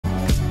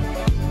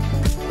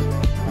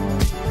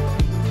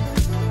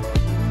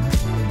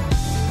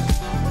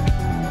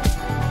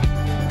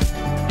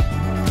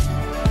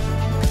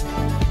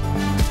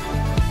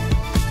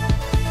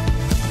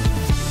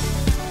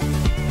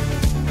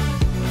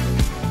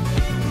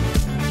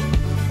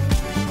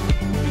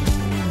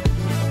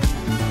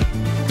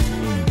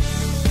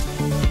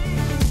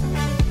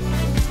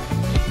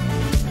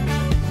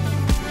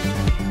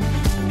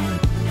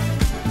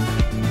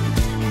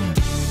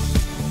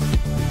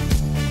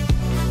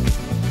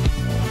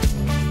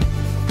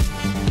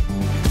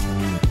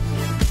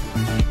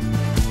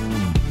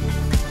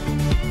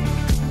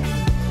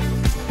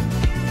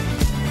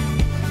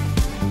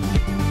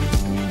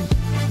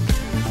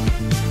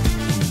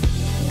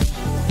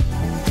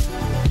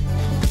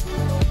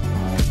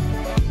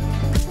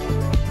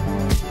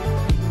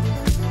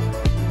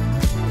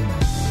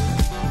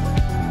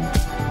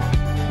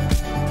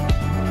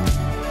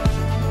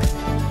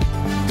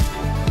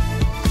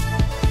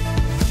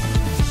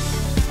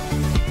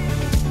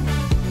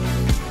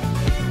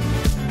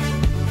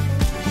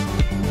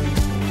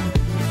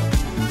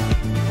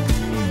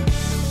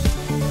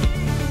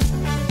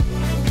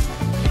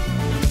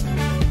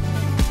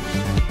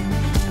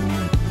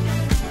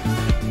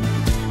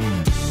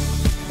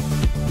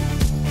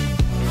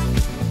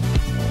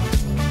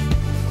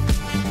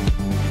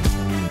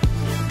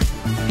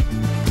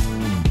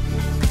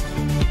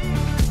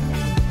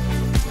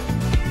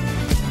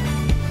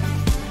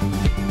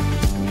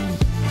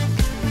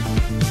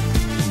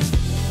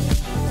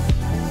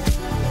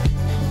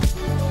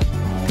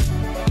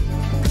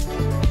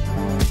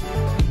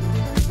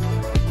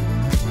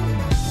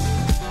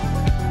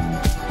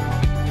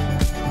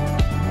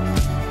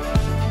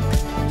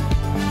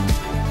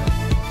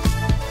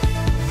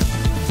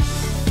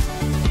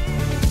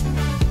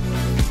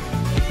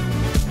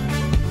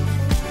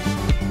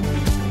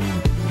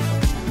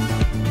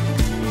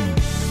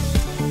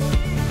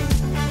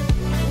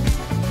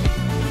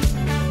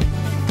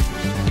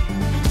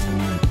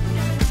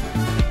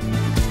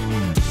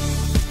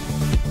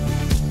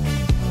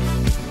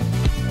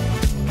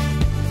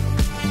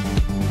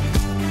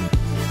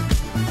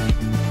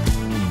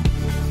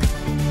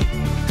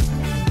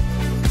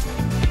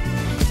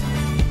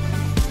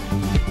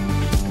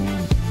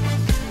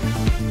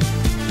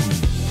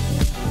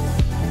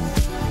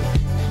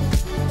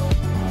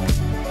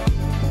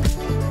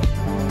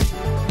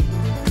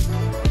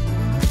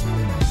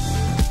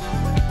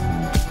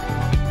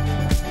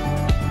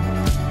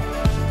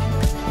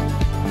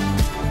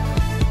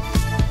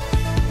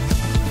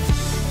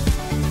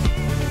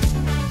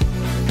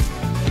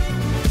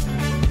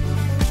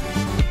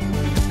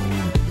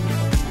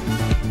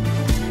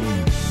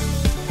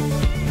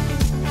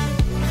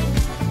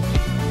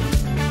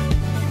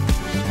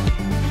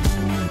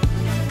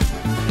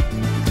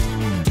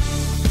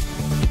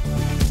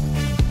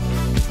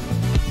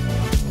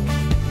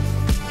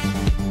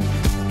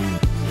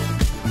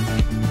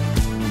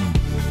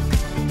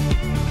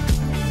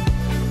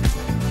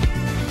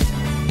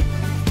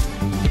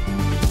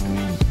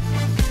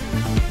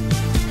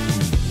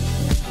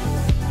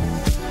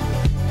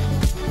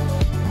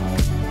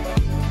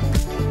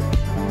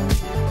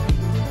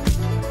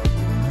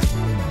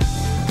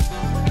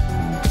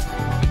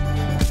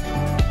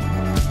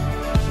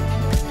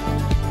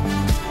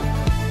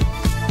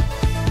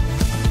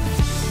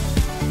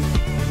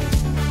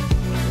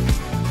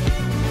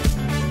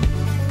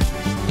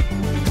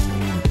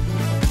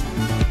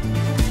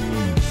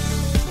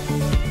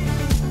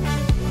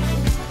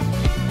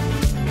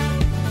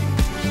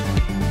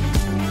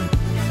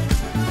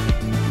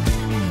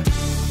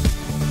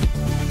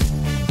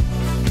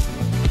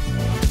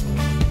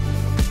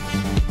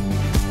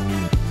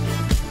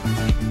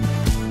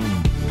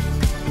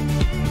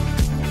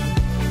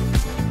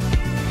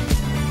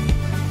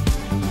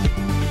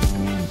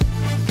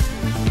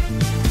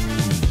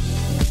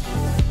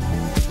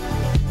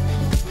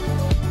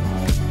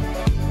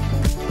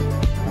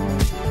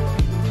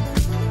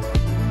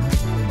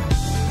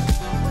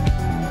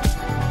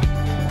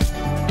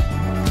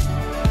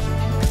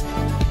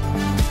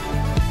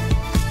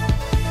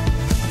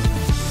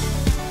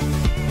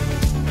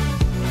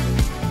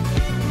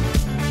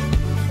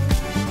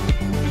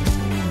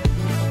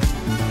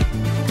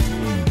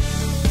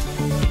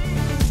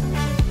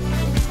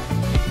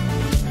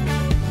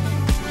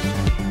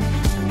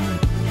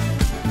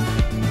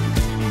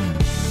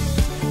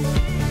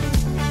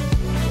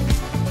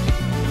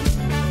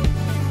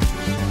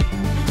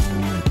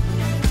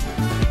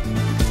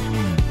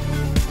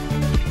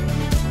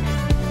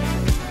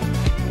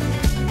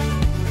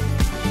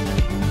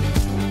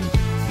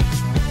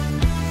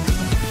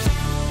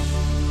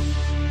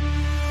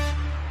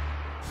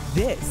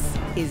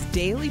is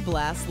Daily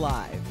Blast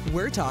Live.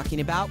 We're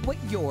talking about what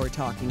you're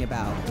talking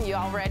about. You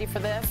all ready for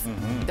this?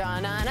 Mm-hmm.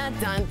 Dun, dun, dun,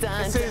 dun,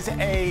 dun. This is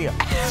a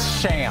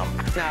sham.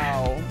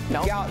 No.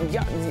 Nope.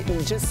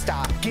 Y'all, just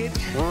stop. Get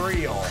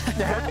real.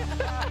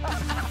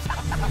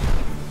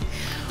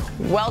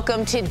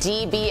 Welcome to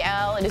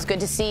DBL. It is good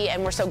to see,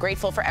 and we're so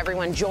grateful for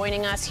everyone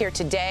joining us here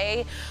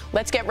today.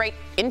 Let's get right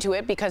into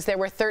it because there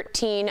were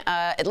 13,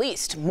 at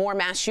least, more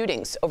mass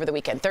shootings over the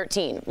weekend.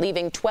 13,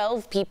 leaving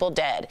 12 people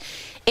dead.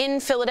 In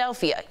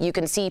Philadelphia, you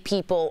can see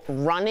people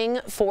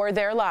running for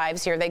their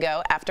lives. Here they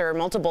go. After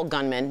multiple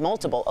gunmen,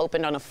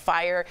 opened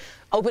fire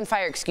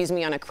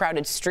on a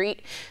crowded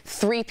street.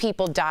 3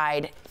 people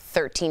died.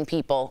 13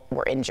 people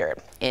were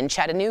injured. In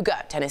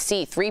Chattanooga,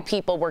 Tennessee, 3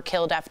 people were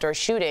killed after a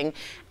shooting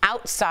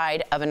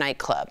outside of a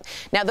nightclub.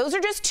 Now, those are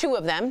just 2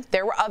 of them.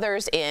 There were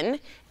others in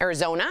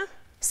Arizona,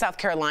 South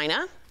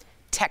Carolina,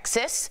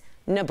 Texas,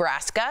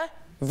 Nebraska,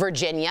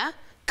 Virginia,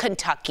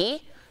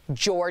 Kentucky,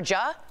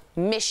 Georgia,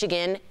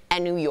 Michigan,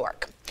 and New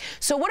York.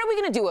 So what are we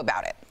going to do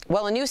about it?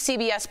 Well, a new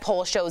CBS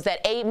poll shows that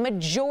a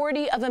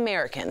majority of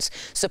Americans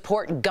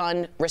support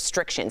gun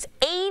restrictions.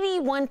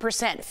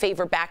 81%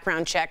 favor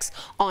background checks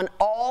on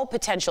all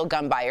potential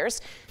gun buyers.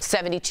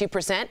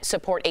 72%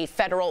 support a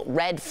federal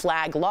red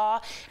flag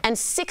law. And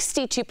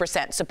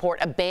 62% support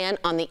a ban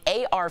on the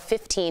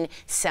AR-15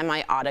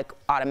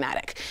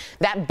 semi-automatic.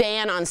 That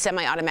ban on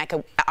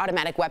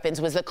semi-automatic weapons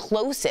was the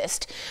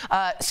closest.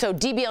 So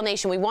DBL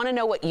Nation, we want to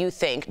know what you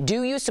think.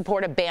 Do you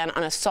support a ban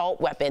on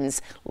assault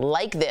weapons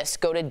like this?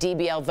 Go to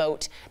DBLvote.com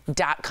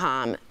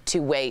to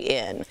weigh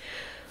in.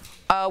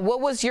 What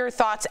was your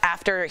thoughts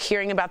after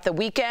hearing about the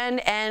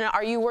weekend, and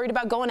are you worried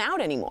about going out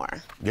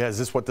anymore? Yeah, is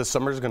this what this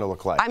summer is going to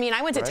look like? I mean,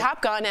 I went to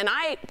Top Gun and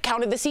I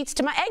counted the seats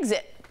to my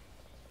exit.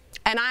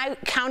 And I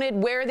counted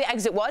where the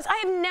exit was.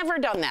 I have never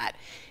done that.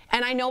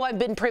 And I know I've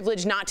been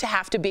privileged not to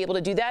have to be able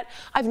to do that.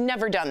 I've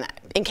never done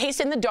that. In case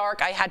in the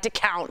dark, I had to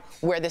count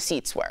where the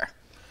seats were.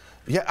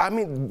 Yeah, I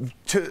mean,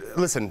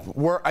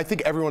 I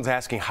think everyone's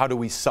asking, how do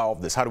we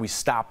solve this? How do we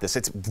stop this?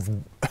 It's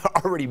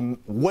already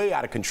way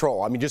out of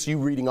control. I mean, just you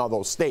reading all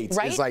those states,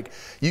 right? It's like,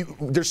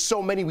 there's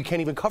so many we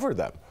can't even cover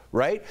them,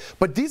 right?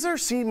 But these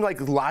seem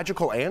like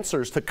logical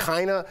answers to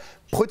kind of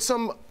put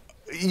some,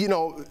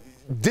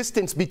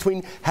 distance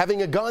between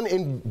having a gun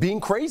and being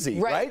crazy,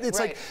 right? It's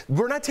like,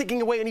 we're not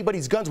taking away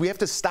anybody's guns. We have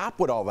to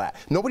stop with all that.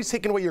 Nobody's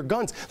taking away your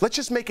guns. Let's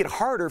just make it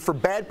harder for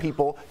bad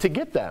people to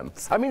get them.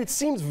 I mean, it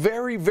seems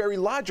very, very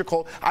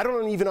logical. I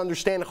don't even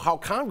understand how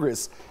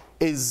Congress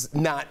is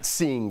not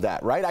seeing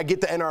that, right? I get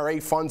the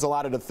NRA funds a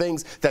lot of the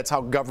things. That's how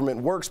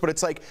government works. But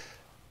it's like,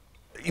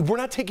 we're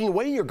not taking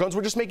away your guns.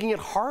 We're just making it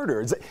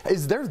harder.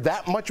 Is there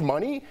that much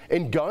money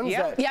in guns?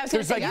 Yeah, I was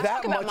going to say, you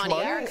talk about money,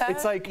 Erica.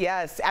 It's like,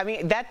 yes, I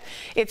mean,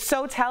 it's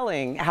so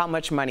telling how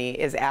much money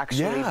is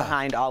actually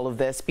behind all of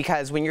this,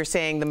 because when you're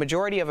saying the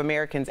majority of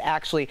Americans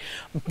actually,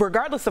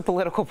 regardless of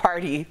political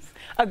parties,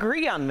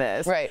 agree on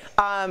this. Right.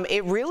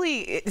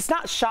 It's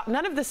not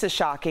none of this is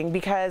shocking,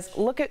 because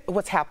look at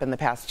what's happened the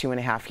past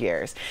 2.5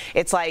 years.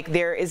 It's like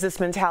there is this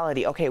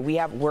mentality, okay,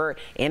 we're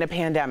in a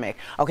pandemic.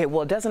 Okay,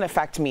 well, it doesn't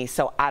affect me,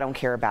 so I don't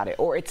care about it,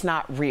 or it's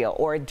not real,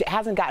 or it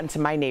hasn't gotten to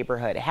my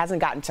neighborhood, it hasn't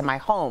gotten to my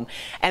home.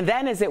 And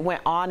then as it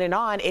went on and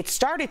on, it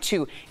started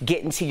to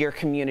get into your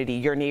community,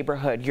 your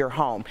neighborhood, your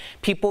home.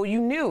 People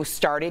you knew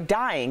started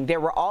dying.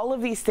 There were all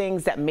of these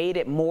things that made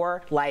it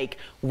more like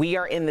we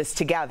are in this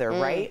together,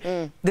 right?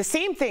 The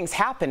same thing's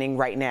happening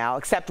right now,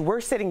 except we're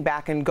sitting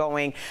back and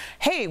going,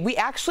 hey, we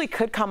actually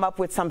could come up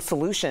with some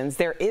solutions.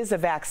 There is a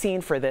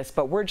vaccine for this,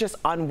 but we're just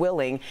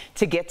unwilling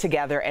to get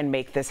together and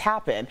make this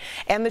happen.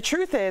 And the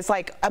truth is,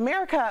 like,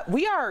 America,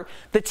 we are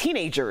the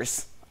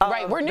teenagers.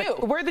 Right, we're new.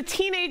 We're the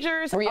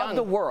teenagers of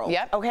the world.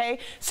 Yep. Okay,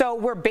 so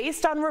we're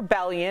based on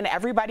rebellion.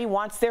 Everybody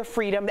wants their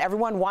freedom.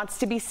 Everyone wants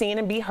to be seen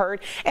and be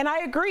heard. And I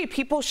agree,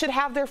 people should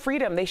have their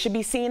freedom. They should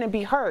be seen and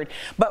be heard.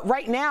 But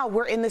right now,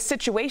 we're in this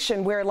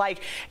situation where,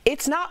 like,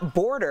 it's not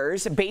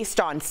borders based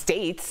on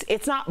states.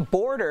 It's not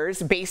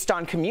borders based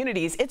on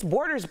communities. It's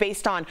borders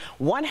based on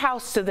one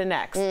house to the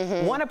next,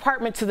 one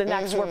apartment to the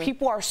next, where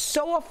people are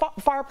so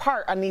far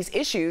apart on these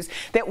issues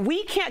that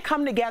we can't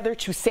come together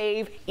to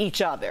save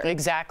each other.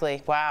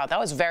 Exactly. Wow. Wow, that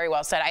was very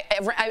well said.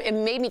 It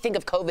made me think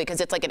of COVID,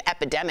 because it's like an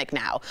epidemic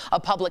now,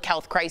 a public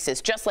health crisis,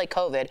 just like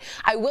COVID.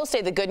 I will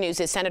say the good news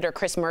is Senator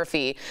Chris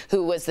Murphy,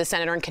 who was the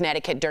senator in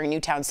Connecticut during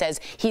Newtown, says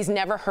he's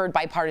never heard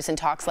bipartisan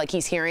talks like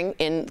he's hearing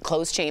in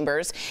closed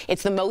chambers.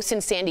 It's the most in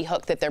Sandy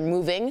Hook that they're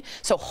moving.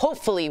 So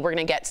hopefully we're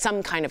going to get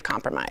some kind of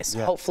compromise.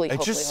 Yeah. Hopefully.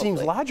 It just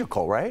seems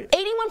logical, right?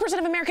 81%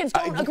 of Americans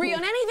don't agree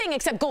on anything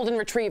except golden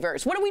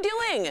retrievers. What are we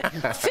doing?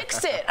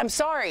 Fix it. I'm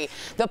sorry.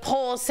 The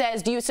poll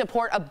says, do you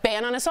support a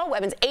ban on assault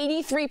weapons?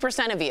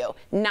 83% of you,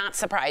 not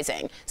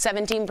surprising.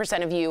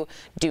 17% of you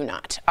do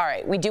not. All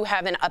right, we do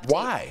have an update.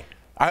 Why?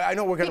 I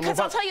know we're going to move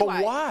on. Because I'll tell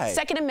you why.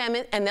 Second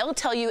Amendment, and they'll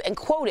tell you and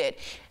quote it,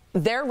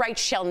 their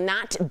rights shall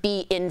not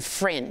be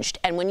infringed.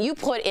 And when you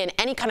put in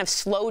any kind of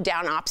slow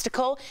down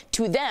obstacle,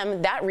 to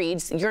them, that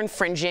reads, you're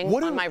infringing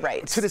on my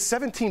rights. To the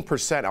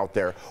 17% out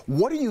there,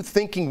 what are you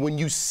thinking when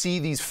you see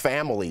these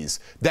families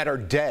that are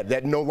dead,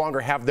 that no longer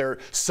have their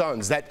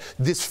sons, that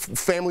this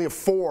family of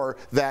 4,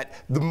 that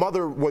the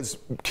mother was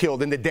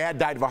killed and the dad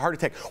died of a heart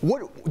attack?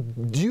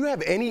 Do you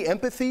have any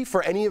empathy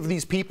for any of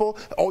these people?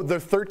 Oh, the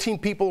 13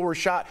 people who were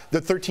shot,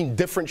 the 13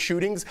 different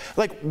shootings.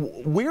 Like,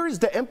 where is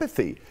the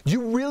empathy? Do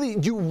you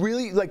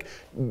really like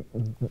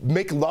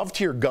make love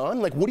to your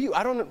gun? Like, what do you?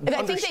 I don't understand.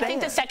 I think they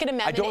think the Second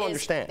Amendment I don't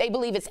understand. They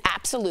believe it's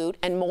absolute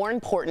and more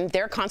important,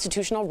 their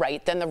constitutional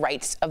right, than the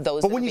rights of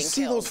those. But when you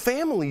see those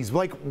families,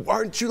 like,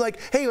 aren't you like,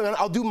 hey, man,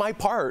 I'll do my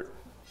part?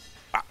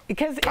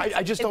 Because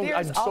I just don't.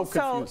 I'm so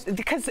confused.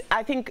 Because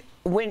I think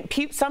when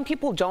some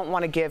people don't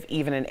want to give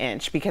even an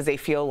inch because they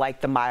feel like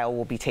the mile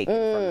will be taken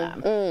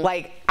from them.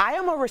 Like, I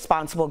am a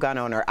responsible gun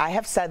owner. I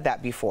have said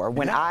that before.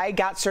 When I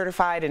got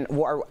certified and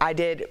I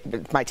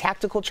did my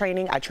tactical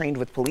training, I trained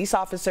with police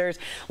officers.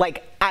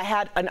 Like, I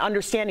had an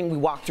understanding. We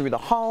walked through the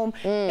home,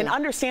 an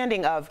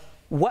understanding of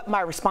what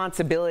my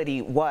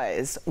responsibility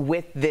was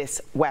with this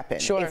weapon.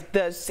 Sure.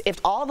 If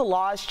all the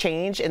laws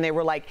changed and they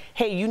were like,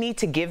 hey, you need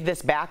to give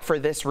this back for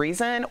this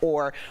reason,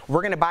 or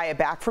we're going to buy it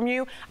back from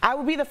you, I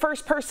would be the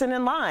first person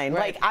in line.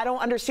 Right. Like, I don't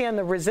understand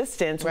the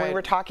resistance when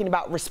we're talking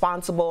about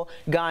responsible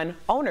gun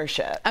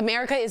ownership.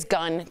 America is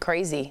gun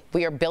crazy.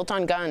 We are built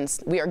on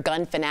guns. We are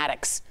gun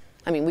fanatics.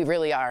 I mean, we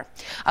really are.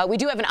 We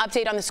do have an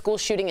update on the school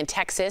shooting in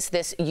Texas.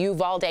 This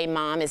Uvalde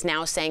mom is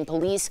now saying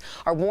police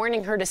are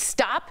warning her to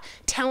stop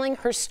telling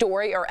her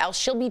story or else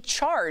she'll be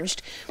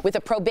charged with a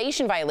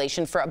probation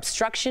violation for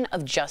obstruction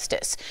of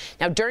justice.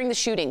 Now, during the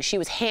shooting, she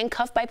was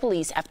handcuffed by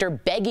police after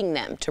begging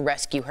them to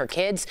rescue her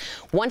kids.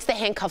 Once the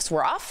handcuffs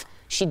were off,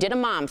 she did a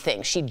mom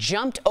thing. She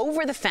jumped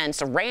over the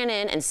fence, ran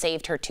in, and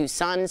saved her 2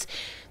 sons.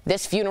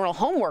 This funeral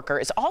home worker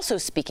is also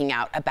speaking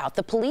out about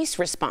the police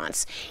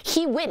response.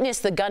 He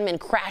witnessed the gunman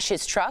crash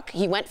his truck.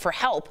 He went for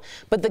help,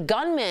 but the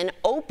gunman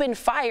opened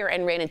fire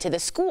and ran into the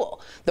school.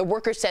 The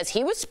worker says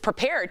he was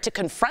prepared to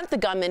confront the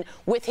gunman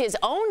with his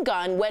own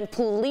gun when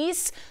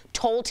police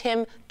told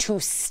him to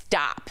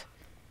stop.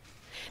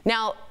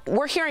 Now,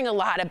 we're hearing a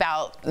lot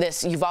about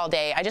this Uvalde.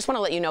 I just want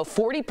to let you know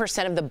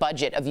 40% of the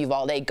budget of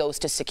Uvalde goes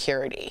to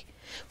security.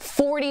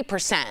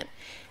 40%.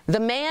 The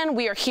man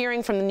we are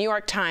hearing from the New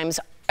York Times,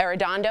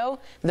 Arredondo,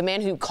 the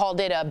man who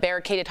called it a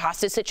barricaded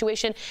hostage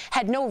situation,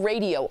 had no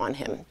radio on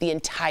him the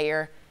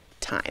entire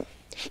time.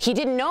 He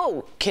didn't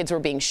know kids were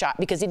being shot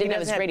because he didn't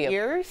have his radio.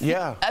 Ears?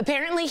 Yeah.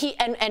 Apparently he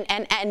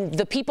and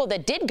the people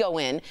that did go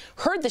in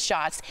heard the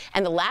shots,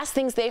 and the last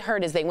things they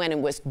heard as they went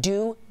in was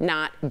do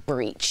not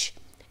breach.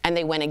 And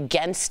they went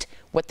against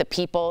what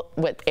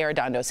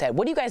Arredondo said.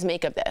 What do you guys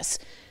make of this?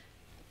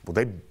 Well,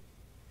 they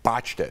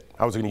botched it.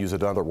 I was going to use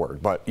another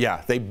word, but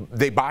yeah, they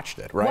botched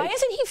it, right? Why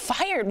isn't he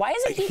fired? Why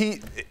isn't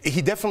he?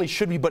 He definitely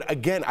should be, but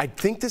again, I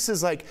think this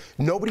is like,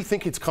 nobody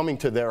think it's coming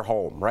to their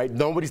home, right?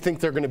 Nobody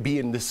think they're going to be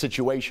in this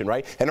situation,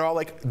 right? And they're all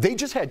like, they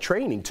just had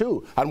training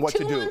too on what to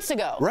do. 2 months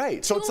ago.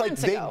 Right. So it's like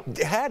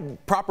they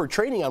had proper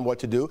training on what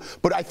to do,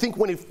 but I think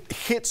when it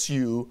hits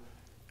you,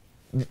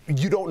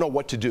 you don't know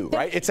what to do,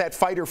 right? It's that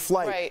fight or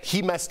flight. Right.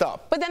 He messed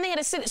up. But then they had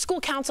a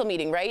school council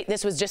meeting, right?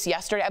 This was just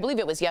yesterday. I believe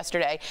it was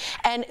yesterday.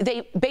 And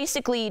they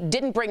basically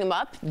didn't bring him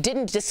up,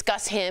 didn't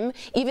discuss him,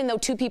 even though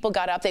 2 people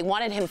got up. They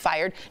wanted him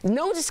fired.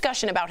 No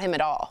discussion about him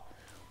at all.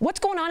 What's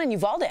going on in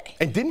Uvalde?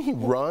 And didn't he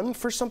run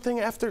for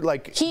something after?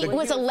 Like he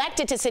was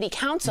elected to city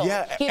council.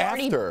 Yeah, he had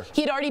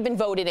already been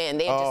voted in.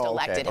 They had just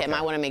elected him.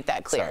 I want to make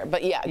that clear. Sorry.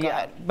 But yeah, go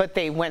ahead. But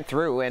they went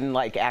through and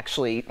like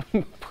actually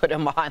put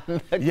him on the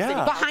city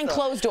behind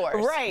closed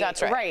doors. Right.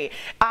 That's right.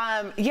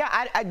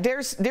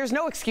 There's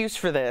no excuse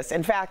for this.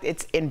 In fact,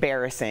 it's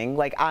embarrassing.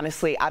 Like,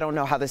 honestly, I don't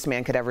know how this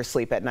man could ever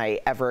sleep at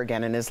night ever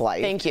again in his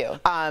life. Thank you.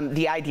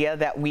 The idea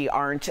that we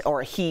aren't,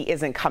 or he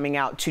isn't coming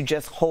out to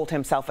just hold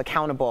himself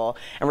accountable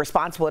and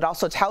responsible. It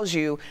also tells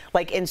you,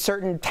 like, in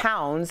certain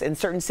towns, in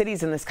certain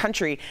cities in this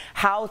country,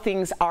 how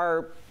things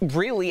are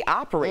really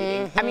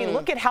operating. I mean,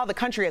 look at how the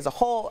country as a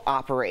whole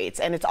operates,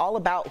 and it's all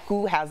about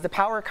who has the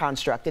power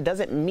construct. It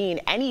doesn't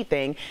mean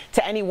anything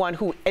to anyone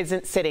who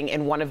isn't sitting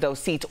in one of those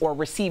seats or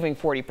receiving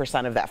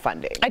 40% of that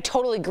funding. I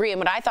totally agree, and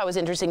what I thought was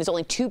interesting is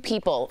only 2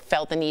 people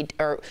felt the need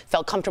or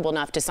felt comfortable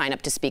enough to sign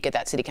up to speak at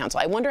that city council.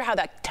 I wonder how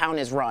that town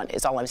is run,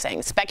 is all I'm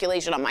saying.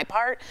 Speculation on my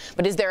part,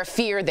 but is there a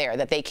fear there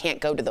that they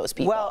can't go to those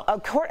people?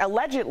 Well,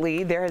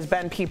 allegedly, there has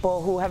been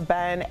people who have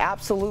been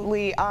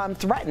absolutely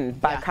threatened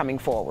by coming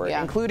forward,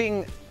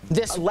 including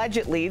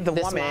allegedly the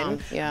woman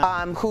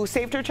who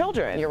saved her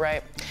children. You're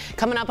right.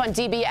 Coming up on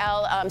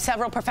DBL,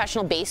 several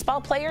professional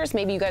baseball players,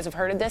 maybe you guys have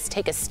heard of this,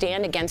 take a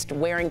stand against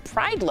wearing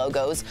pride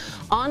logos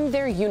on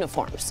their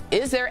uniforms.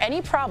 Is there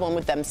any problem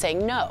with them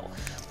saying no?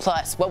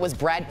 Plus, what was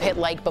Brad Pitt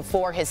like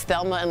before his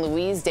Thelma and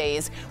Louise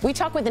days? We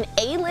talk with an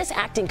A-list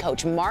acting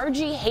coach,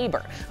 Margie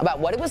Haber, about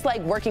what it was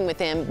like working with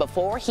him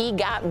before he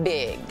got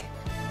big.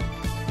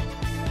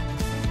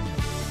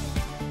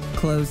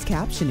 Closed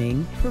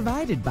captioning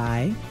provided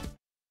by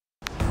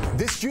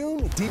This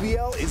June,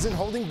 DBL isn't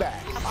holding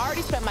back. I've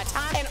already spent my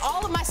time and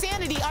all of my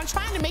sanity on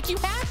trying to make you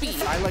happy.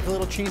 I like a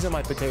little cheese in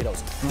my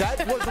potatoes.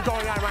 That's what's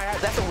going on in my head.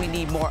 That's what we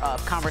need more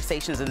of,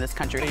 conversations in this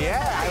country.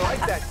 Yeah, I like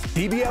that.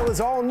 DBL is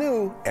all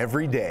new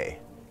every day.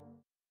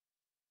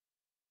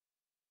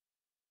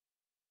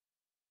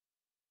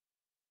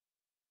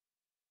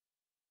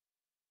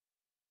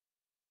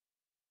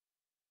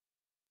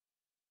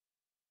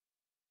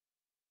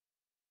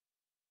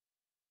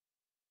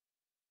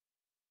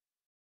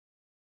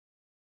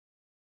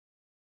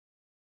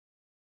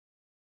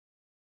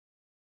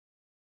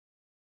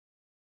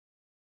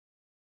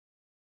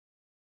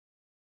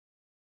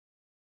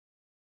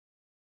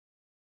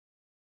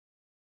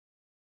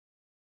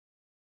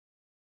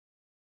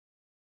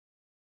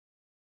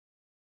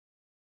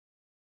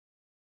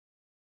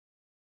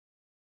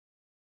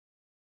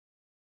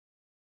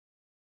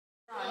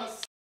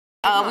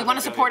 We want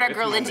to support our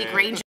girl, Lindsey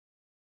Granger.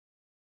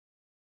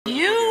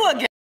 You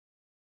again.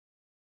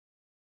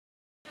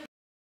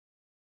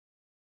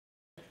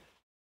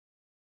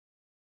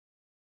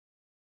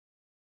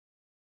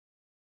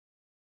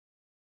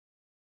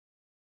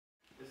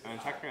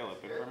 And check my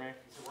lip in for me.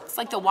 It's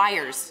like the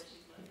wires.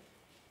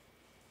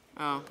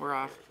 Oh, we're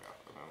off.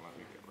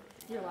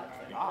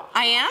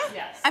 I am?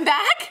 Yes. I'm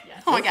back?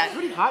 Yes. Oh my God. It's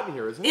pretty hot in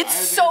here, isn't it? It's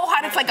so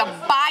hot, it's like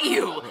a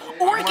bayou.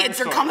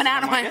 Orchids are coming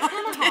out of my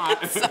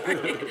armpit.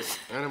 Sorry.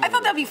 I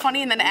thought that'd be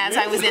funny, and then as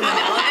I was in the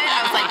middle of it,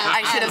 I was like,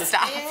 I should have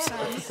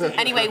stopped.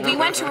 Anyway, we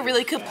went to a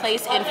really good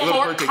place in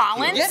Fort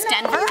Collins,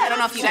 Denver. I don't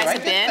know if you guys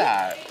have been.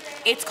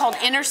 It's called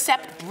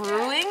Intercept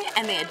Brewing,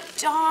 and they had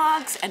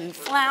dogs and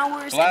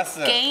flowers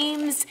and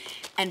games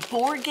and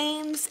board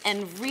games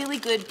and really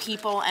good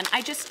people. And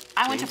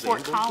I went to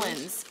Fort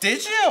Collins.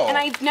 Did you? And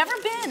I've never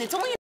been. It's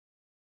only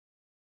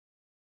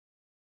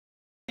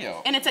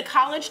and it's a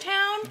college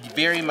town?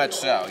 Very much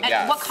so, and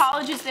yes. What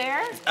college is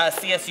there?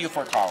 CSU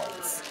Fort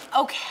Collins.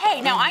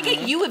 Okay, now I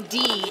get U of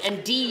D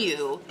and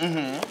DU.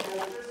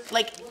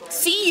 Like,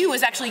 CU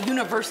is actually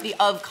University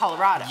of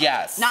Colorado.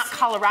 Yes. Not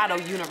Colorado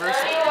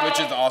University.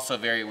 Which is also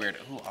very weird.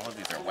 Ooh, all of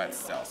these are wet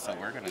still, so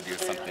we're gonna do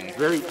something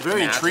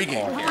very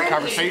intriguing here.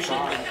 Conversation.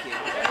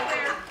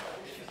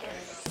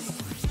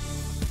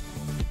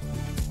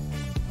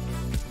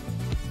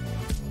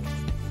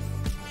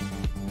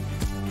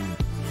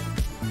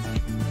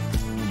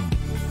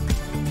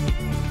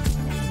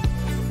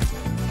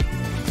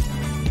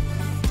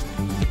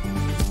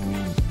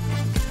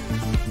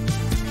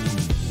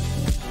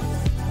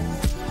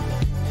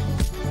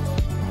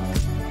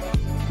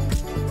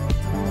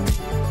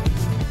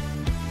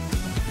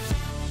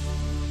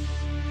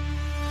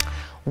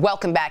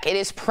 Welcome back. It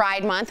is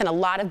Pride Month, and a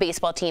lot of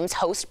baseball teams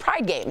host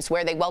Pride games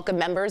where they welcome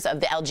members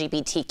of the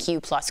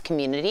LGBTQ plus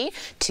community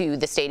to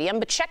the stadium.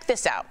 But check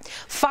this out.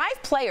 5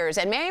 players,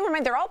 and may I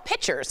remind, they're all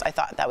pitchers, I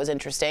thought that was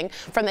interesting,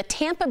 from the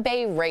Tampa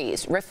Bay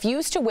Rays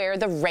refused to wear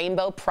the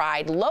Rainbow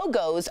Pride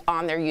logos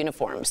on their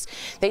uniforms.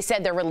 They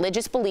said their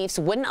religious beliefs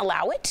wouldn't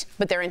allow it,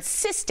 but they're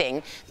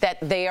insisting that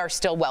they are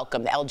still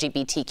welcome, the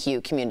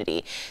LGBTQ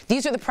community.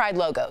 These are the Pride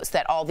logos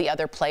that all the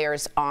other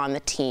players on the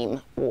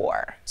team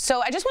wore.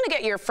 So I just want to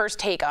get your first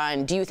take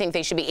on, do you think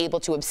they should be able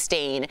to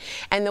abstain?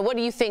 And then what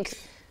do you think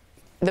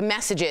the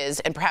message is,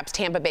 and perhaps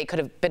Tampa Bay could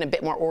have been a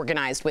bit more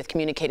organized with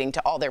communicating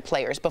to all their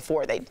players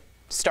before they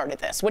started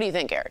this? What do you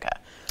think, Erica?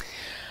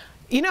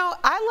 You know,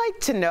 I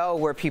like to know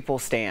where people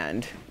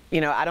stand.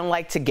 You know, I don't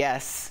like to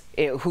guess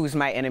who's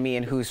my enemy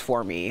and who's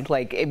for me.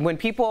 Like, when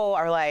people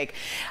are like,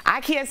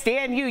 I can't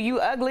stand you, you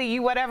ugly,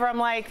 you whatever, I'm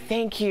like,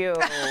 thank you.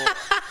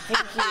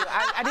 Thank you.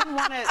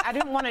 I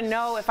didn't want to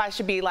know if I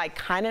should be like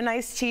kind of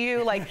nice to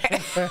you. Like,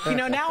 you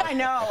know, now I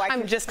know I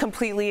can just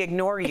completely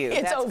ignore you.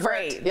 It's That's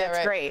great.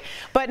 That's great.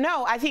 But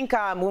no, I think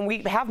when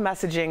we have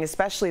messaging,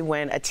 especially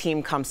when a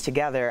team comes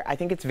together, I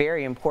think it's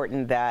very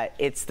important that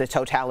it's the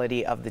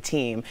totality of the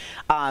team.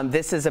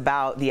 This is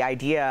about the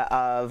idea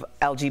of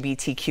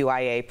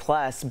LGBTQIA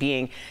plus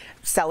being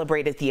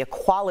celebrated, the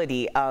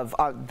equality of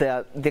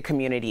the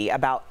community,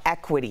 about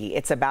equity.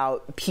 It's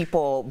about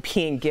people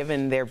being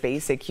given their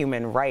basic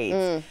human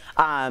rights.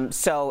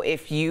 So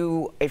if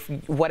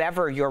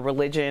whatever your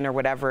religion or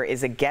whatever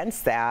is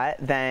against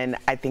that, then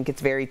I think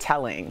it's very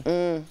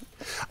telling.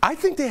 I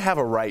think they have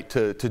a right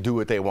to do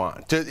what they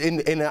want.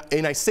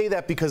 And I say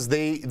that because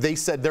they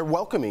said they're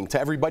welcoming to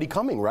everybody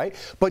coming, right?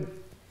 But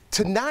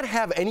to not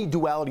have any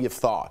duality of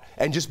thought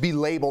and just be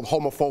labeled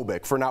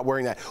homophobic for not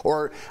wearing that,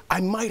 or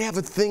I might have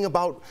a thing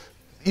about,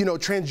 you know,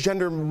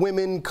 transgender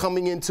women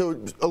coming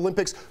into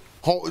Olympics,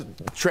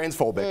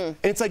 transphobic. And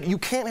it's like, you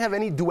can't have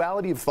any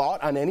duality of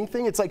thought on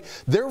anything. It's like,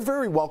 they're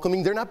very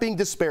welcoming. They're not being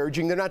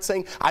disparaging. They're not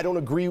saying, I don't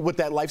agree with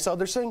that lifestyle.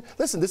 They're saying,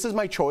 listen, this is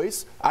my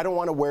choice. I don't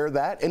want to wear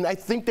that. And I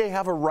think they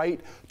have a right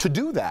to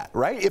do that,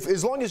 right?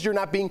 As long as you're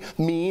not being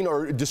mean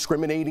or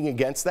discriminating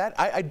against that,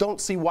 I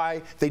don't see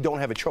why they don't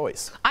have a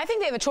choice. I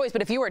think they have a choice,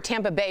 but if you were a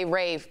Tampa Bay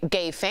Ray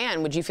gay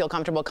fan, would you feel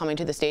comfortable coming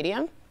to the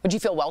stadium? Would you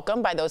feel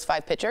welcome by those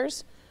 5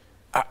 pitchers?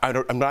 I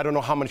don't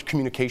know how much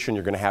communication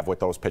you're going to have with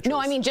those pictures. No,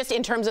 I mean just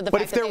in terms of the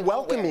but fact if they're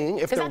welcoming,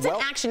 because that's an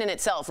action in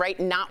itself, right?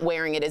 Not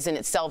wearing it is in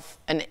itself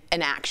an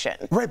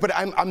action. Right, but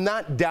I'm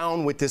not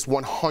down with this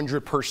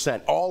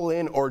 100% all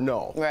in or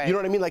no. Right. You know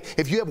what I mean? Like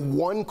if you have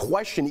one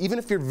question, even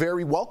if you're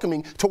very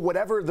welcoming to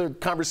whatever the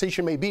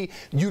conversation may be,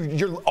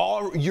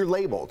 you're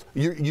labeled.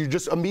 You're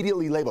just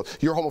immediately labeled.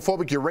 You're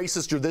homophobic. You're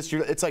racist. You're this.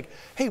 It's like,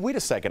 hey, wait a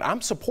second.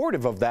 I'm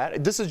supportive of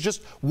that. This is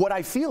just what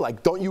I feel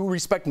like. Don't you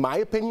respect my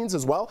opinions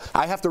as well?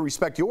 I have to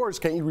respect yours.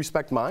 Can't you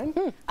respect mine?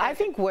 I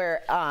think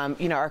where,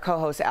 our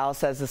co-host Al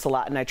says this a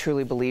lot, and I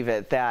truly believe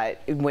it,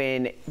 that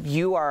when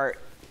you are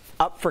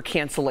up for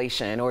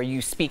cancellation or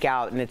you speak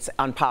out and it's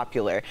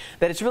unpopular,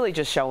 that it's really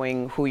just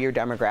showing who your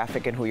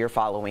demographic and who your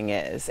following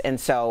is. And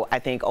so I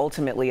think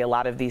ultimately a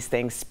lot of these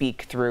things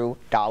speak through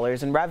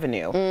dollars and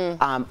revenue.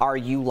 Are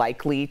you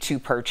likely to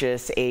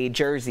purchase a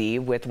jersey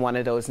with one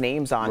of those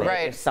names on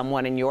it if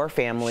someone in your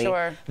family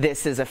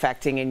this is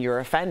affecting and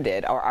you're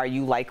offended? Or are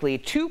you likely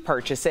to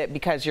purchase it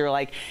because you're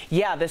like,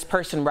 yeah, this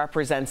person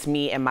represents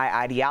me and my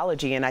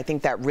ideology? And I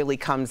think that really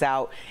comes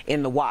out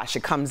in the wash.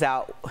 It comes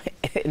out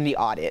in the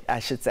audit,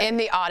 I should say. In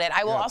the audit.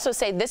 I will also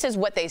say this is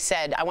what they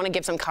said. I want to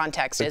give some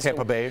context. The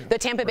Tampa Bay? The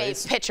Tampa Bay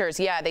pitchers,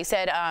 yeah. They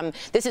said,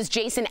 this is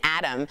Jason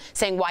Adam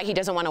saying why he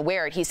doesn't want to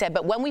wear it. He said,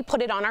 but when we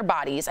put it on our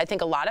bodies, I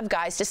think a lot of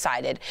guys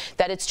decided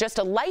that it's just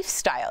a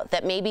lifestyle,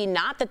 that maybe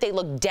not that they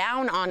look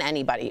down on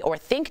anybody or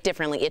think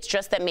differently. It's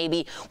just that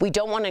maybe we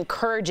don't want to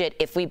encourage it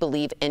if we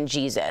believe in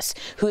Jesus,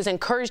 who's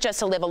encouraged us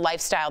to live a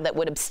lifestyle that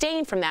would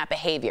abstain from that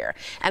behavior.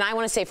 And I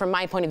want to say from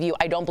my point of view,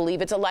 I don't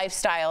believe it's a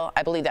lifestyle.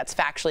 I believe that's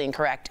factually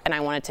incorrect. And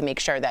I wanted to make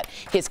sure that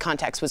his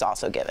context was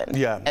also given.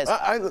 Yeah.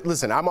 Well.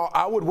 Listen,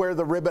 I would wear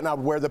the ribbon, I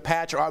would wear the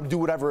patch, or I would do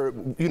whatever,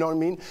 you know what I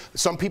mean?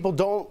 Some people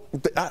don't.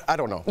 I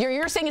don't know.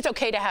 You're saying it's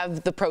okay to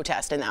have the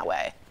protest in that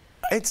way?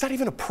 It's not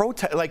even a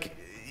protest. Like,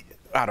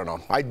 I don't know.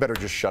 I'd better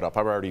just shut up.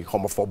 I'm already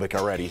homophobic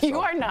already. So, you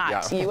are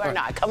not. Yeah. You are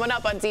not. Coming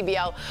up on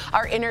DBL,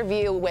 our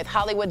interview with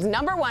Hollywood's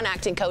 #1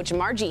 acting coach,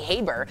 Margie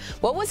Haber.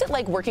 What was it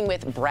like working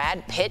with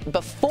Brad Pitt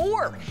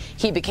before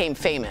he became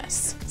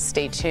famous?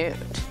 Stay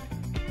tuned.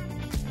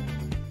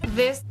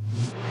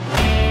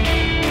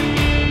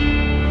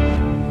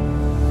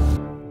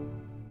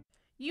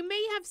 You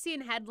may have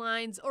seen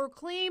headlines or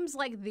claims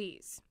like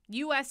these.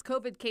 U.S.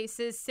 COVID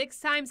cases 6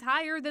 times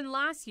higher than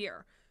last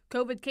year.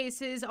 COVID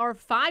cases are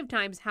 5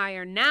 times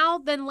higher now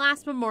than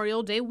last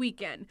Memorial Day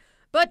weekend.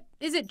 But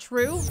is it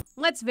true?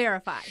 Let's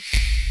verify.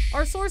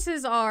 Our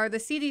sources are the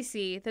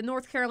CDC, the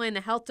North Carolina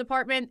Health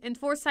Department, and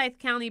Forsyth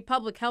County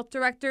Public Health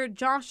Director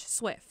Josh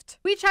Swift.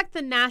 We checked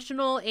the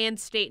national and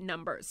state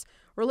numbers.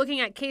 We're looking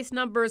at case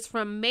numbers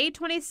from May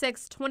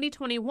 26,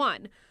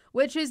 2021,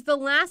 which is the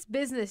last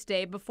business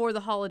day before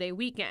the holiday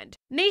weekend.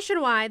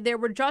 Nationwide, there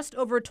were just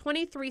over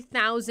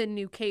 23,000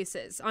 new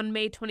cases. On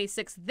May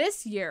 26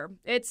 this year,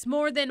 it's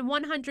more than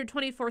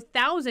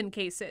 124,000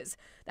 cases.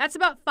 That's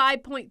about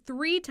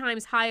 5.3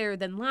 times higher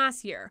than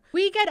last year.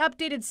 We get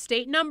updated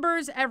state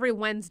numbers every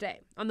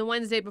Wednesday. On the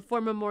Wednesday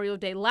before Memorial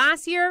Day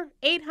last year,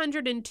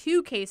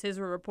 802 cases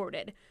were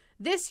reported.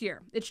 This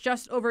year, it's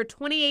just over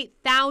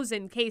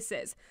 28,000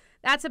 cases.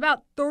 That's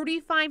about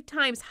 35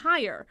 times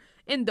higher.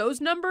 And those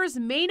numbers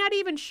may not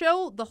even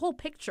show the whole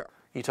picture.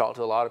 You talk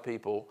to a lot of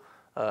people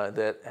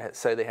that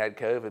say they had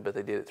COVID, but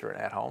they did it through an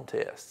at-home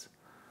test.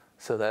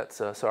 So that's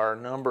so our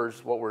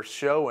numbers, what we're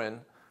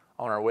showing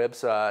on our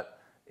website,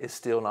 is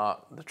still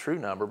not the true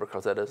number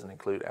because that doesn't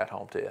include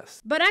at-home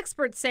tests. But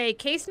experts say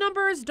case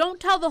numbers don't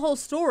tell the whole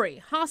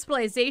story.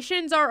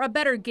 Hospitalizations are a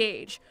better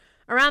gauge.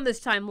 Around this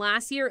time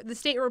last year, the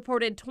state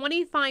reported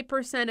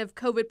 25% of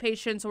COVID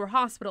patients were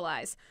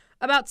hospitalized,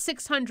 about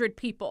 600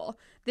 people.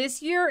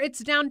 This year, it's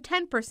down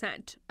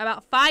 10%,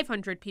 about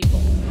 500 people.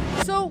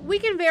 So we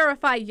can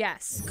verify,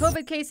 yes,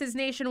 COVID cases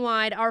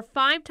nationwide are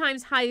 5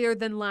 times higher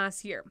than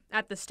last year.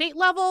 At the state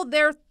level,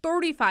 they're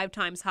 35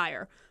 times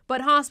higher,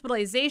 but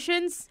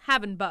hospitalizations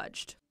haven't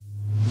budged.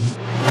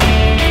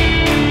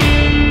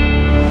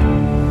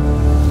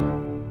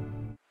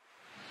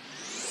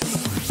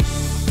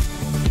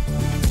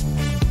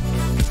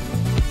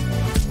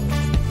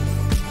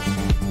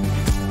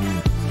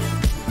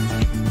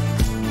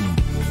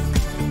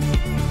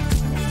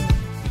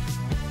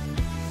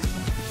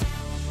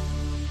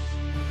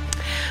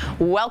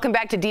 Welcome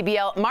back to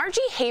DBL.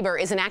 Margie Haber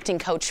is an acting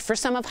coach for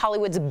some of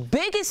Hollywood's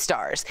biggest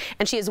stars,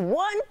 and she has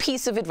one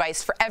piece of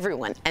advice for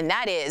everyone, and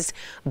that is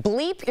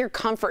bleep your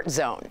comfort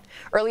zone.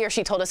 Earlier,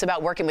 she told us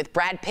about working with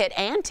Brad Pitt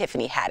and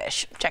Tiffany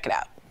Haddish. Check it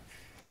out.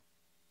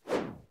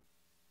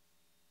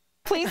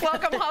 Please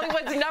welcome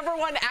Hollywood's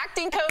 #1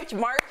 acting coach,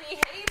 Margie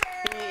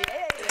Haber.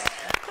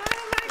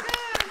 Oh my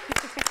God!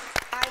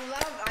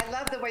 I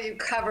love the the way you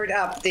covered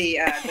up the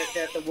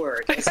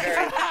word. It's very,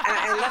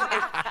 I love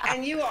it.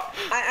 And you,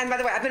 and by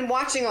the way, I've been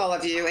watching all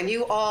of you, and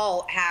you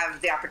all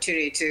have the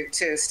opportunity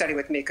to study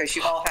with me because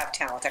you all have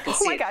talent. I can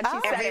see it.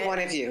 Every one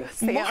of you.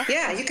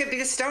 Yeah, you could be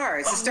the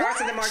stars of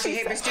the Margie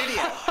Haber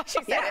studio.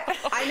 Yeah,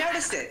 I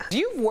noticed it.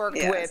 You've worked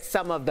with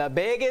some of the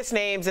biggest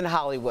names in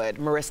Hollywood: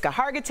 Mariska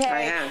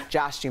Hargitay,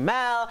 Josh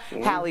Duhamel,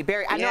 Halle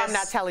Berry. I know I'm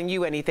not telling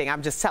you anything.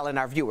 I'm just telling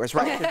our viewers,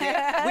 right?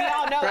 We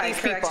all know these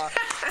people.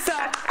 So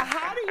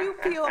how do you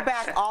peel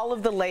back all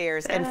of the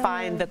layers and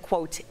find the,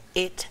 quote,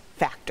 it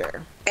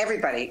factor?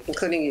 Everybody,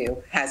 including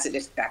you, has an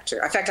it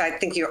factor. In fact, I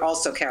think you're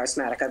also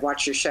charismatic. I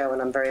watch your show,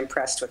 and I'm very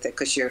impressed with it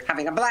because you're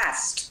having a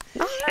blast.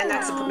 And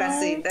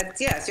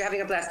yes, you're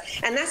having a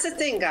blast. And that's the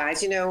thing,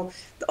 guys. You know,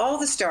 all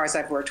the stars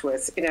I've worked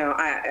with, you know,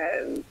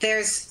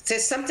 there's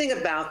something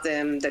about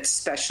them that's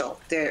special.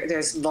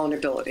 There's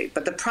vulnerability.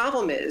 But the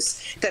problem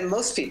is that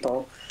most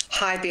people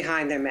hide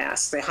behind their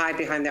masks. They hide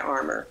behind their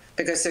armor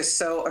because they're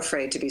so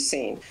afraid to be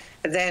seen.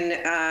 Then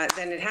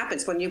it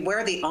happens when you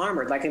wear the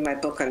armor. Like in my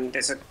book,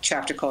 there's a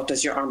chapter called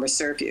 "Does Your Armor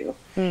Serve You?"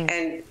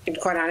 And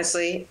quite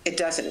honestly, it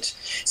doesn't.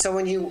 So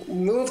when you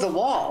move the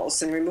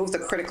walls and remove the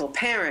critical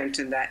parent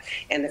and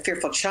the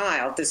fearful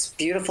child, this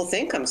beautiful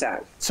thing comes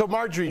out. So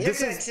Marjorie,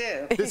 this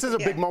is a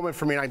big moment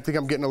for me, and I think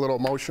I'm getting a little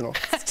emotional.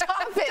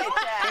 Stop it!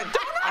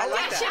 I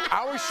like that.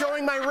 I was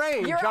showing my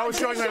range. I was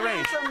showing my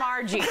range. For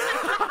Margie.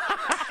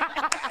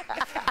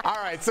 All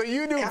right, so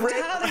you knew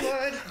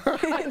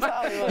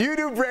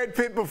Brad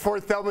Pitt before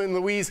Thelma and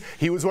Louise.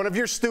 He was one of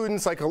your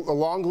students, like a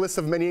long list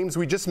of many names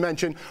we just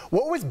mentioned.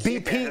 What was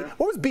BP?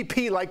 What was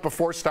BP like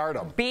before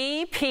stardom?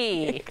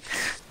 BP.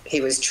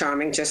 He was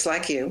charming, just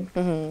like you.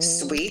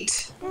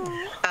 Sweet.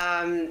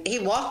 He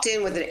walked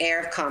in with an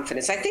air of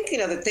confidence. I think, you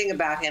know, the thing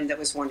about him that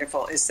was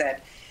wonderful is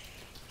that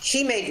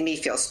he made me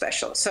feel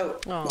special. So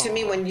to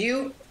me, when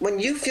you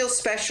feel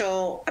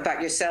special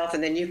about yourself,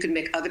 and then you can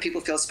make other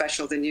people feel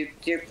special, then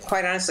you're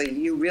quite honestly,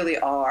 you really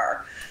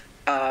are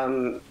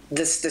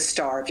the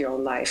star of your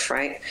own life,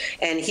 right?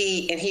 And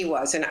he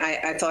was, and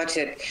I thought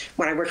that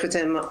when I worked with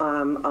him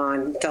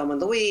on Thelma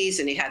and Louise,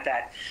 and he had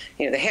that,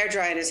 you know, the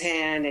hairdryer in his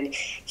hand, and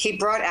he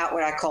brought out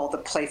what I call the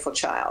playful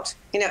child.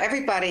 You know,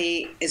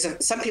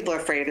 some people are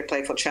afraid of the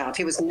playful child.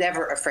 He was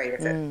never afraid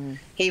of it.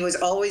 He was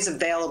always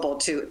available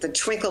the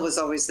twinkle was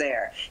always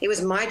there. It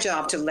was my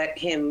job to let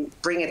him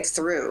bring it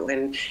through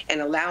and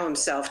allow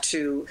himself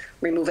to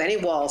remove any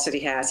walls that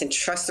he has and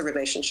trust the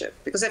relationship.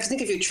 Because I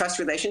think if you trust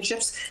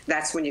relationships,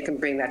 that's when you can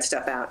bring that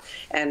stuff out.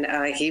 And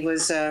he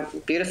was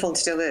beautiful and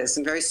still is,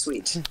 and very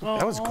sweet.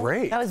 That was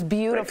great. That was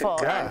beautiful.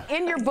 Yeah.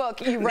 In your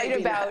book, you write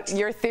about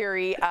your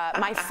theory,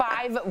 My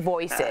 5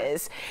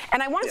 Voices.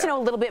 And I wanted to know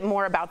a little bit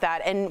more about that.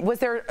 And was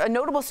there a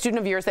notable student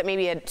of yours that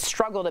maybe had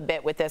struggled a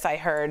bit with this, I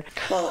heard?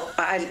 Well,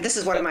 this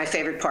is one of my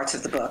favorite parts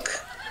of the book.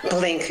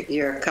 Blink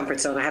your comfort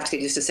zone. I have to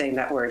get used to saying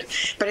that word.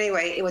 But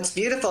anyway, what's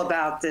beautiful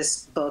about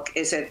this book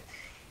is that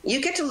you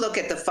get to look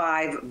at the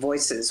 5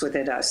 voices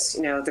within us.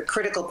 You know, the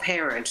critical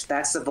parent,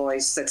 that's the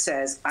voice that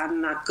says, I'm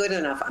not good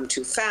enough, I'm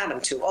too fat,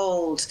 I'm too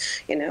old.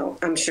 You know,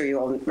 I'm sure you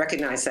all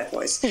recognize that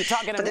voice. You're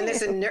talking to me. But then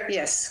there's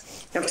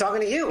yes, I'm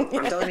talking to you.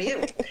 I'm talking to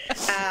you.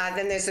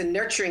 Then there's a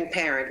nurturing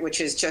parent, which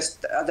is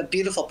just the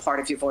beautiful part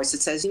of your voice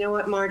that says, you know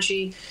what,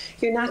 Margie,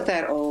 you're not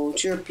that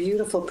old. You're a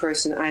beautiful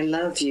person. I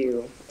love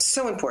you.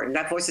 So important.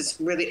 That voice is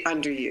really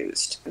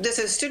underused. There's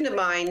a student of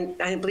mine,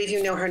 I believe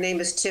you know her name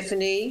is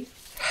Tiffany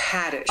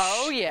Haddish.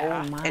 Oh,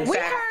 yeah. In We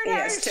fact, heard her.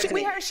 yes,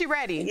 We heard she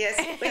ready. Yes.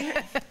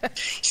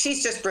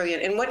 She's just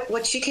brilliant. And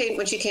when she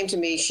came to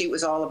me, she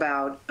was all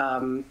about,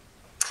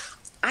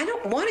 I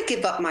don't want to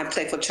give up my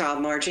playful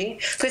child, Margie,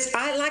 because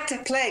I like to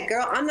play.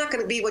 Girl, I'm not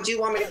going to be what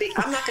you want me to be.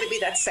 I'm not going to be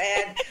that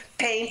sad,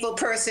 painful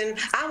person.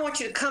 I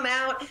want you to come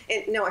out.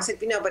 And no, I said,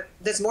 no, but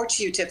there's more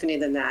to you, Tiffany,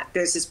 than that.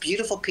 There's this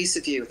beautiful piece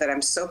of you that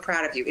I'm so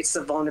proud of you. It's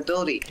the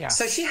vulnerability. Yeah.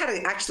 So she had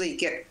to actually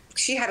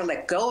she had to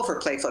let go of her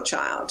playful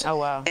child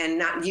and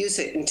not use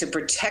it and to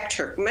protect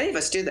her. Many of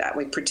us do that.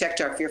 We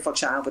protect our fearful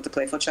child with the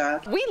playful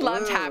child. We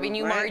loved having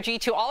you, Margie.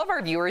 To all of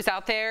our viewers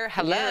out there,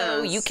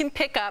 hello. Yes. You can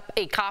pick up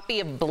a copy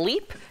of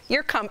Bleep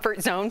Your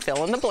Comfort Zone,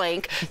 fill in the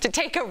blank, to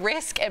take a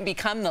risk and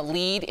become the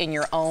lead in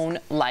your own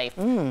life.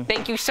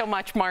 Thank you so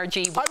much,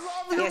 Margie. I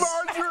love you,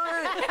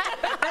 Marjorie.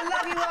 I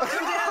love you all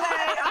from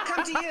LA. I'll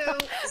come to you.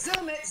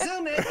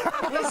 Zoom it.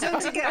 We'll Zoom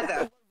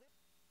together.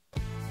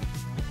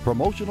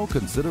 Promotional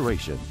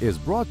consideration is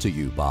brought to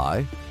you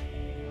by...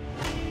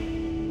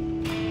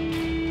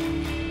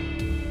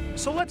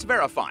 So let's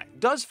verify.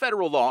 Does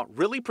federal law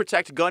really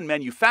protect gun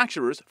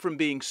manufacturers from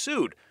being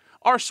sued?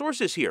 Our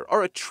sources here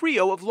are a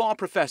trio of law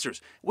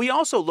professors. We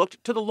also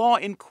looked to the law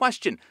in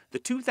question, the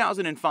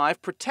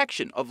 2005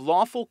 Protection of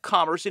Lawful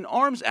Commerce in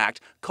Arms Act,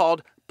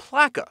 called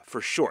PLACA for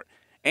short.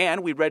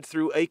 And we read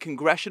through a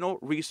Congressional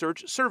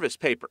Research Service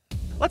paper.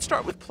 Let's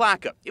start with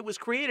PLACA. It was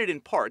created in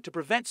part to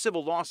prevent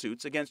civil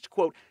lawsuits against,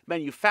 quote,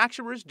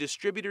 manufacturers,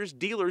 distributors,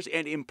 dealers,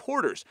 and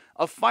importers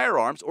of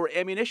firearms or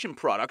ammunition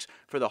products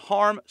for the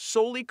harm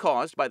solely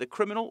caused by the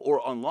criminal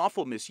or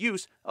unlawful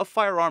misuse of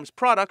firearms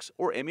products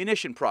or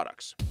ammunition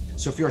products.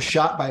 So if you're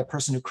shot by a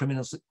person who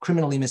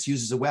criminally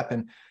misuses a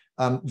weapon,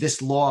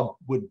 this law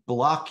would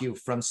block you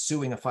from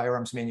suing a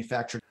firearms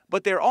manufacturer.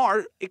 But there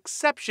are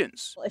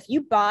exceptions. If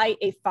you buy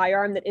a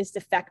firearm that is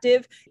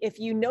defective, if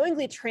you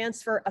knowingly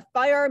transfer a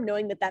firearm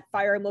knowing that that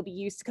firearm will be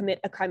used to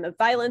commit a crime of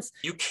violence,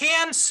 you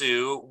can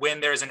sue when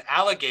there's an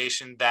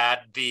allegation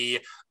that the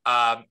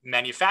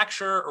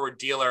manufacturer or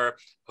dealer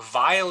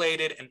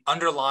violated an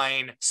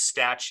underlying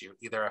statute,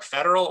 either a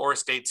federal or a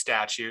state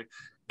statute,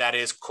 that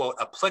is, quote,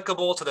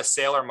 applicable to the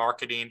sale or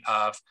marketing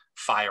of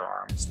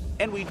firearms.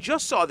 And we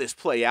just saw this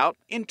play out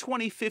in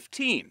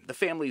 2015. The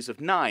families of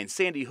 9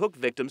 Sandy Hook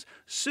victims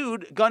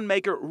sued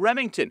gunmaker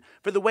Remington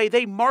for the way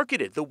they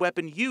marketed the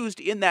weapon used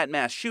in that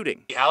mass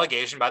shooting. The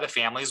allegation by the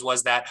families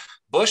was that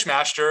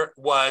Bushmaster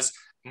was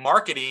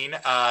marketing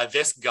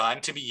this gun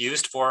to be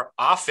used for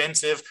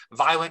offensive,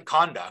 violent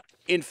conduct.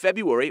 In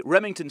February,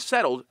 Remington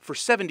settled for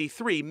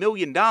 $73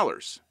 million.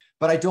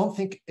 But I don't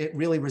think it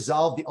really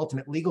resolved the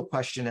ultimate legal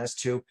question as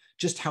to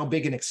just how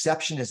big an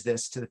exception is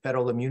this to the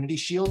federal immunity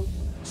shield.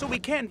 So we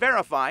can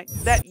verify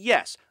that,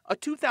 yes, a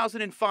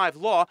 2005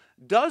 law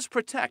does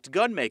protect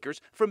gun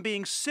makers from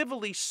being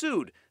civilly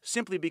sued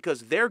simply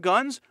because their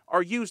guns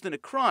are used in a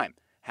crime.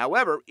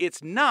 However,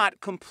 it's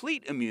not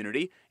complete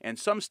immunity, and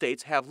some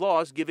states have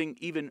laws giving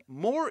even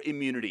more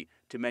immunity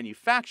to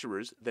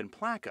manufacturers than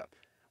PLACA.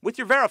 With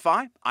your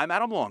Verify, I'm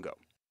Adam Longo.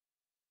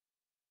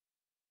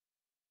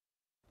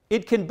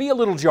 It can be a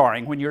little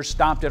jarring when you're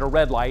stopped at a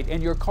red light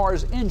and your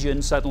car's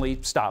engine suddenly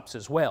stops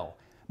as well.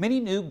 Many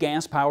new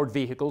gas-powered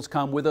vehicles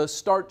come with a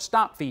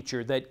start-stop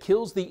feature that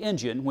kills the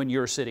engine when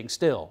you're sitting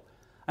still.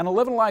 An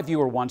 11 Live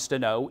viewer wants to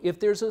know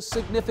if there's a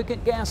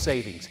significant gas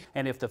savings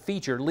and if the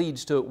feature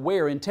leads to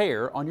wear and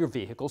tear on your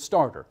vehicle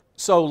starter.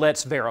 So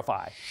let's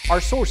verify. Our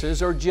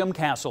sources are Jim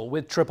Castle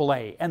with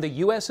AAA and the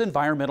U.S.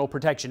 Environmental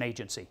Protection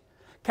Agency.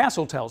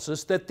 Castle tells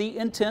us that the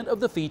intent of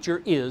the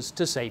feature is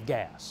to save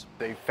gas.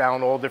 They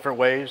found all different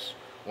ways,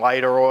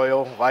 lighter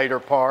oil, lighter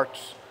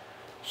parts,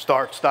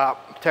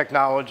 start-stop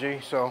technology.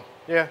 So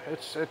yeah,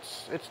 it's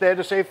there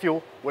to save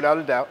fuel, without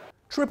a doubt.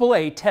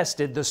 AAA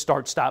tested the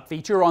start-stop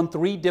feature on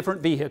 3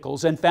 different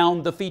vehicles and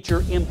found the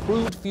feature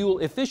improved fuel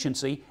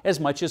efficiency as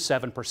much as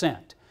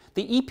 7%.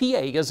 The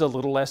EPA is a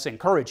little less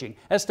encouraging,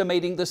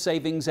 estimating the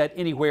savings at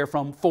anywhere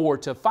from 4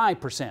 to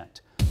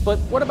 5%. But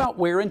what about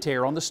wear and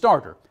tear on the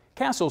starter?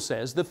 Castle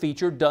says the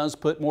feature does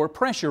put more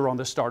pressure on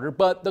the starter,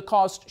 but the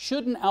cost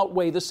shouldn't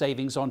outweigh the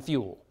savings on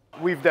fuel.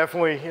 We've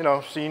definitely,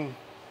 seen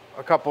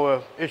a couple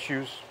of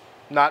issues,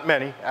 not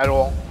many at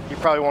all. You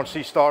probably won't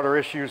see starter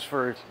issues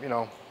for,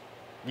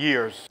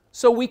 years.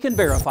 So we can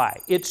verify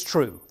it's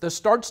true. The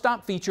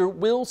start-stop feature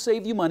will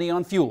save you money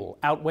on fuel,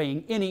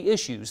 outweighing any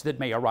issues that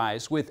may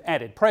arise with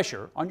added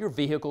pressure on your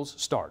vehicle's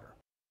starter.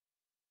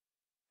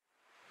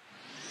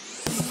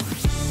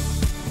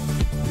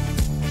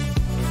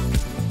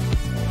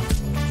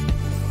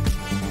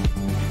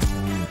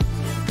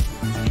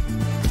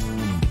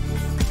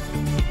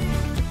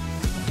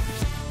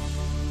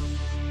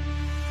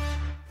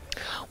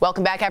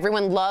 Welcome back.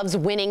 Everyone loves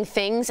winning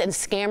things, and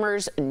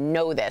scammers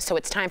know this. So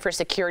it's time for a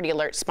security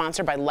alert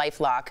sponsored by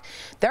LifeLock.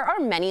 There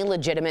are many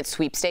legitimate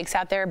sweepstakes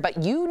out there,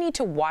 but you need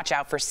to watch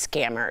out for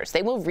scammers.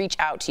 They will reach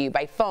out to you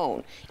by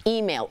phone,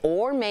 email,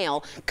 or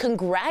mail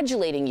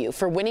congratulating you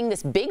for winning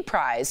this big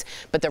prize.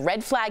 But the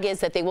red flag is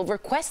that they will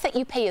request that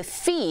you pay a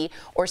fee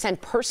or send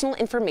personal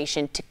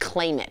information to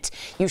claim it.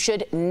 You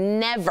should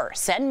never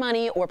send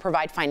money or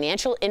provide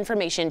financial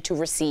information to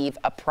receive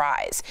a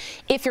prize.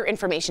 If your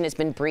information has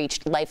been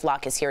breached,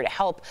 LifeLock is here to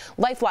help.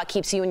 LifeLock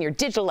keeps you and your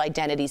digital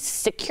identities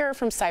secure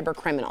from cyber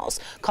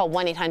criminals. Call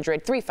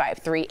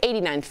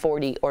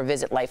 1-800-353-8940 or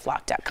visit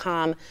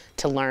lifelock.com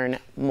to learn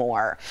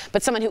more.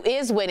 But someone who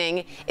is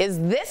winning is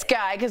this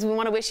guy, because we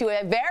want to wish you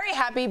a very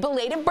happy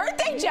belated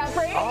birthday,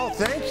 Jeffrey. Oh,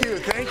 thank you.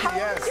 Thank you. How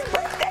was your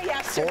birthday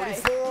yesterday?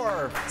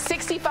 44.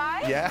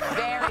 65? Yeah.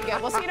 Very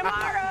good. We'll see you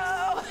tomorrow.